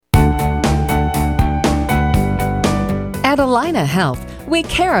At Allina Health, we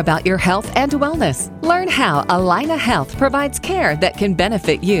care about your health and wellness. Learn how Allina Health provides care that can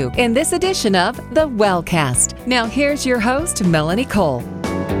benefit you in this edition of The Wellcast. Now here's your host, Melanie Cole.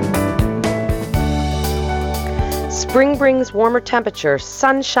 Spring brings warmer temperatures,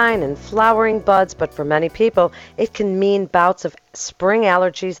 sunshine, and flowering buds, but for many people, it can mean bouts of spring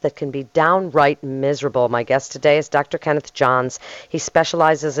allergies that can be downright miserable. My guest today is Dr. Kenneth Johns. He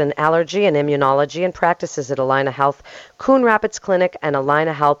specializes in allergy and immunology and practices at Allina Health, Coon Rapids Clinic, and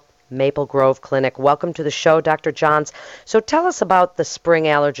Allina Health Maple Grove Clinic. Welcome to the show, Dr. Johns. So tell us about the spring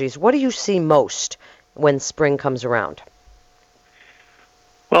allergies. What do you see most when spring comes around?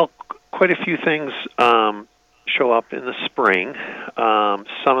 Well, quite a few things show up in the spring.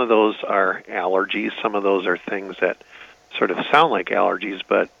 Some of those are allergies. Some of those are things that sort of sound like allergies,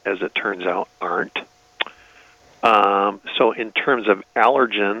 but as it turns out, aren't. So in terms of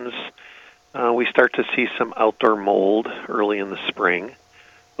allergens, we start to see some outdoor mold early in the spring.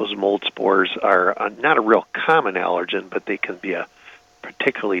 Those mold spores are not a real common allergen, but they can be a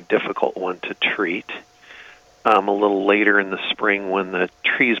particularly difficult one to treat. A little later in the spring, when the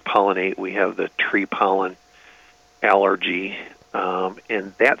trees pollinate, we have the tree pollen allergy,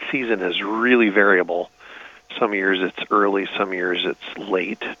 and that season is really variable. Some years it's early, some years it's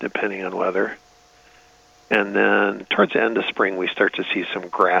late, depending on weather. And then towards the end of spring, we start to see some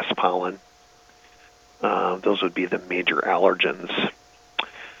grass pollen. Those would be the major allergens.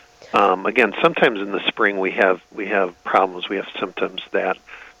 Again, sometimes in the spring we have problems. We have symptoms that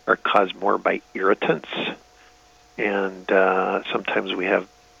are caused more by irritants, and sometimes we have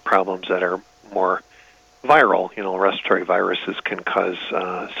problems that are more viral. Respiratory viruses can cause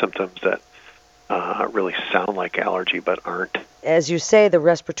symptoms that really sound like allergy but aren't. As you say, the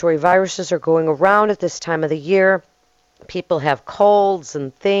respiratory viruses are going around at this time of the year. People have colds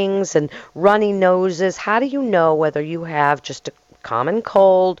and things and runny noses. How do you know whether you have just a common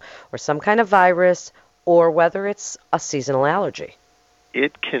cold or some kind of virus or whether it's a seasonal allergy?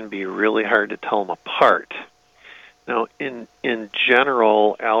 It can be really hard to tell them apart. Now, in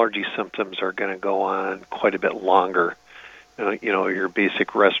general, allergy symptoms are going to go on quite a bit longer. Your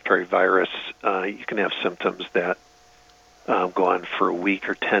basic respiratory virus, you can have symptoms that go on for a week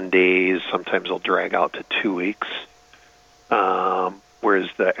or 10 days. Sometimes they'll drag out to 2 weeks, whereas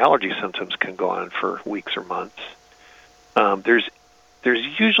the allergy symptoms can go on for weeks or months. There's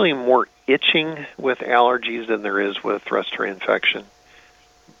usually more itching with allergies than there is with respiratory infection,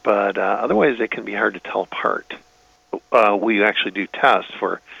 but otherwise it can be hard to tell apart. We actually do tests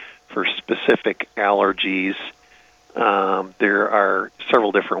for specific allergies. There are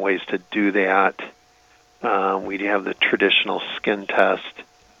several different ways to do that. We have the traditional skin test,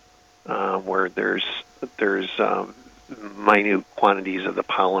 where there's minute quantities of the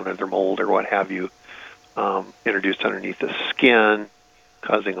pollen or the mold or what have you introduced underneath the skin,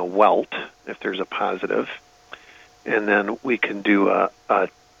 causing a welt if there's a positive. And then we can do a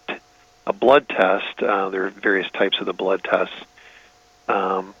blood test. There are various types of the blood tests,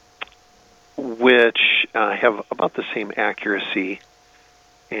 which have about the same accuracy.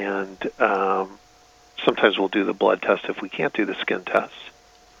 And sometimes we'll do the blood test if we can't do the skin test.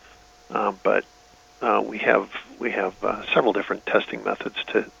 But we have several different testing methods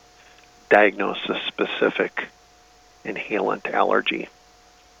to diagnose a specific inhalant allergy.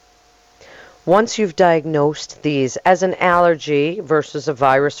 Once you've diagnosed these as an allergy versus a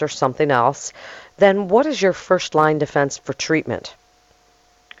virus or something else, then what is your first-line defense for treatment?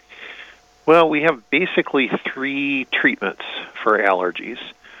 Well, we have basically 3 treatments for allergies: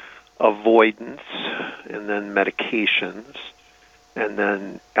 avoidance, and then medications, and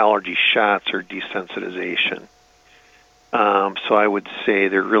then allergy shots or desensitization. So I would say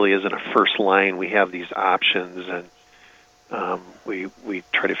there really isn't a first line. We have these options, and we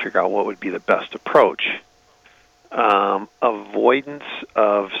try to figure out what would be the best approach. Avoidance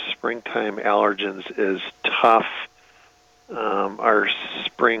of springtime allergens is tough. Our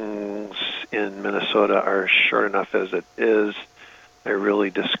springs in Minnesota are short enough as it is. I really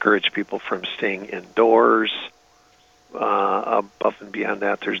discourage people from staying indoors. Above and beyond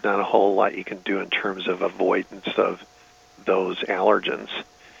that, there's not a whole lot you can do in terms of avoidance of those allergens.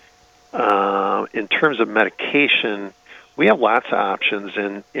 In terms of medication, we have lots of options,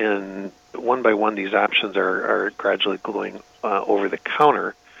 and one by one these options are gradually going over the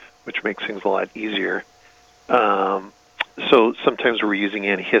counter, which makes things a lot easier. So sometimes we're using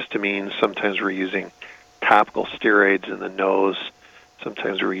antihistamines, sometimes we're using topical steroids in the nose,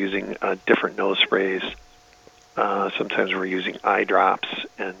 sometimes we're using different nose sprays, sometimes we're using eye drops,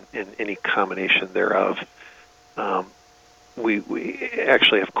 and any combination thereof. We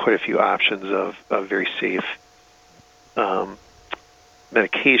actually have quite a few options of very safe um,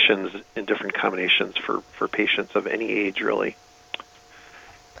 medications in different combinations for patients of any age, really.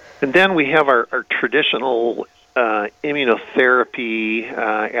 And then we have our traditional immunotherapy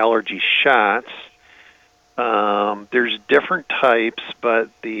allergy shots. There's different types, but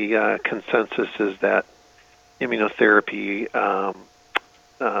the consensus is that immunotherapy,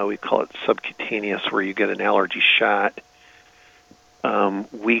 we call it subcutaneous, where you get an allergy shot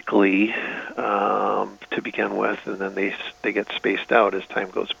weekly to begin with, and then they get spaced out as time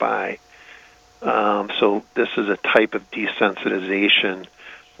goes by. So this is a type of desensitization.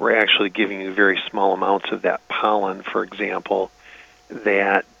 We're actually giving you very small amounts of that pollen, for example,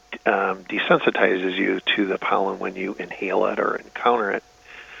 that desensitizes you to the pollen when you inhale it or encounter it.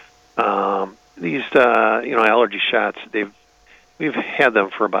 These allergy shots, we've had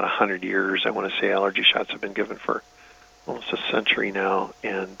them for about 100 years. I want to say allergy shots have been given for almost a century now,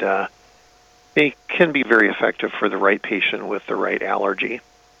 and they can be very effective for the right patient with the right allergy.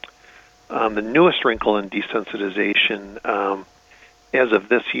 The newest wrinkle in desensitization, as of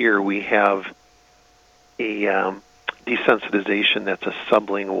this year, we have a desensitization that's a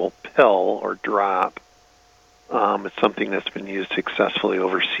sublingual pill or drop. It's something that's been used successfully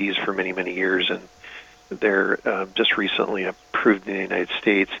overseas for many, many years, and they're just recently approved in the United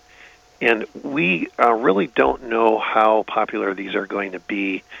States. And we really don't know how popular these are going to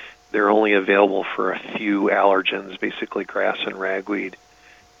be. They're only available for a few allergens, basically grass and ragweed.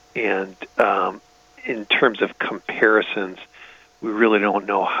 And in terms of comparisons, we really don't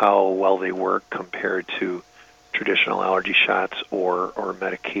know how well they work compared to traditional allergy shots or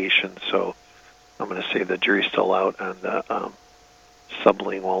medication. So I'm going to say the jury's still out on the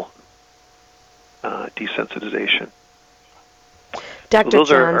sublingual desensitization. Dr. So those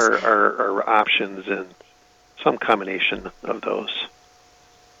Johns, are options and some combination of those.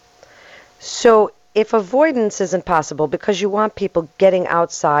 so if avoidance isn't possible because you want people getting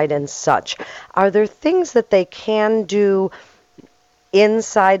outside and such, are there things that they can do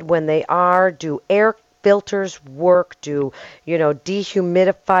inside when they are? Do air filters work? Do,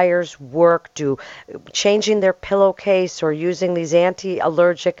 dehumidifiers work? Do changing their pillowcase or using these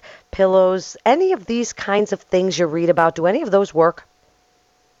anti-allergic pillows, any of these kinds of things you read about, do any of those work?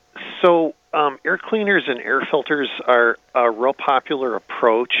 So air cleaners and air filters are a real popular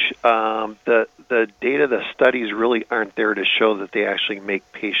approach. The data, the studies really aren't there to show that they actually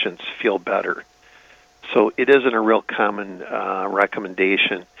make patients feel better. So it isn't a real common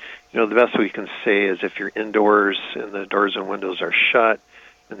recommendation. The best we can say is if you're indoors and the doors and windows are shut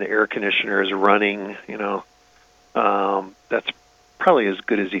and the air conditioner is running, that's probably as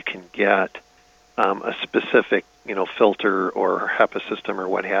good as you can get. A specific, filter or HEPA system or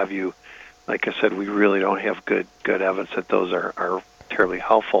what have you, like I said, we really don't have good evidence that those are terribly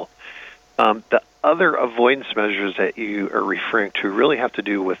helpful. The other avoidance measures that you are referring to really have to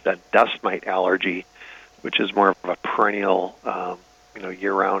do with the dust mite allergy, which is more of a perennial,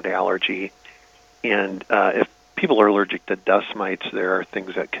 year-round allergy. And if people are allergic to dust mites, there are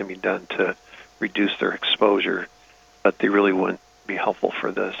things that can be done to reduce their exposure, but they really wouldn't be helpful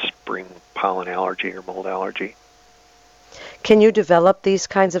for the spring pollen allergy or mold allergy. Can you develop these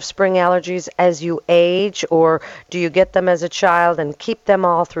kinds of spring allergies as you age, or do you get them as a child and keep them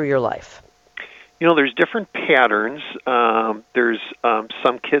all through your life? There's different patterns. There's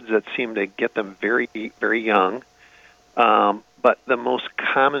some kids that seem to get them very, very young. But the most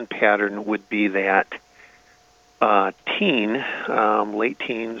common pattern would be that late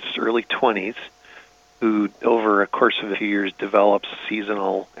teens, early 20s, who over a course of a few years develops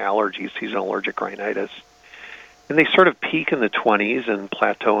seasonal allergies, seasonal allergic rhinitis. And they sort of peak in the 20s and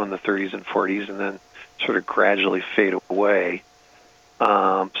plateau in the 30s and 40s and then sort of gradually fade away.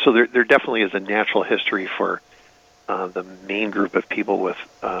 So there definitely is a natural history for the main group of people with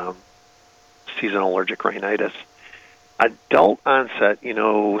seasonal allergic rhinitis. Adult onset,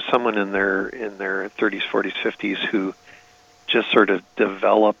 someone in their 30s, 40s, 50s who just sort of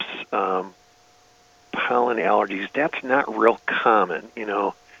develops pollen allergies, that's not real common.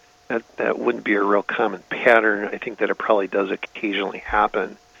 That wouldn't be a real common pattern. I think that it probably does occasionally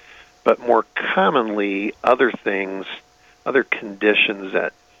happen. But more commonly, other things, other conditions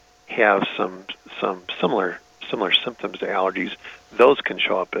that have some similar symptoms to allergies, those can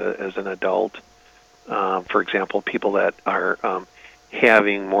show up as an adult. For example, people that are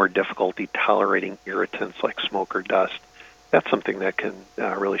having more difficulty tolerating irritants like smoke or dust, that's something that can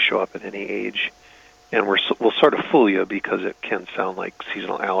really show up at any age. And we'll sort of fool you because it can sound like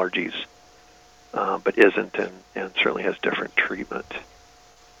seasonal allergies, but isn't, and certainly has different treatment.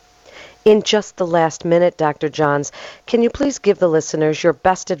 In just the last minute, Dr. Johns, can you please give the listeners your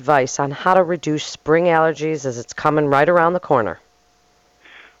best advice on how to reduce spring allergies as it's coming right around the corner?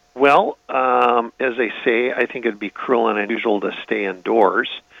 Well, as they say, I think it'd be cruel and unusual to stay indoors.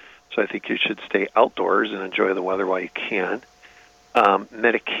 So I think you should stay outdoors and enjoy the weather while you can.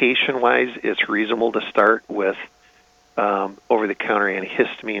 Medication-wise, it's reasonable to start with over-the-counter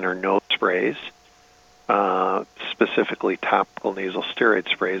antihistamine or nose sprays, specifically topical nasal steroid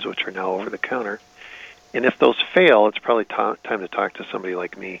sprays, which are now over-the-counter. And if those fail, it's probably time to talk to somebody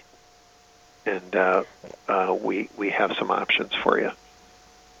like me, and we have some options for you.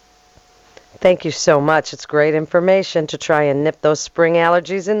 Thank you so much. It's great information to try and nip those spring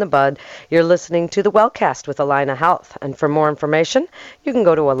allergies in the bud. You're listening to the Wellcast with Allina Health. And for more information, you can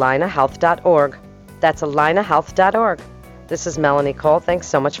go to allinahealth.org. That's allinahealth.org. This is Melanie Cole. Thanks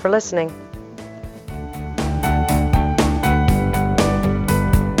so much for listening.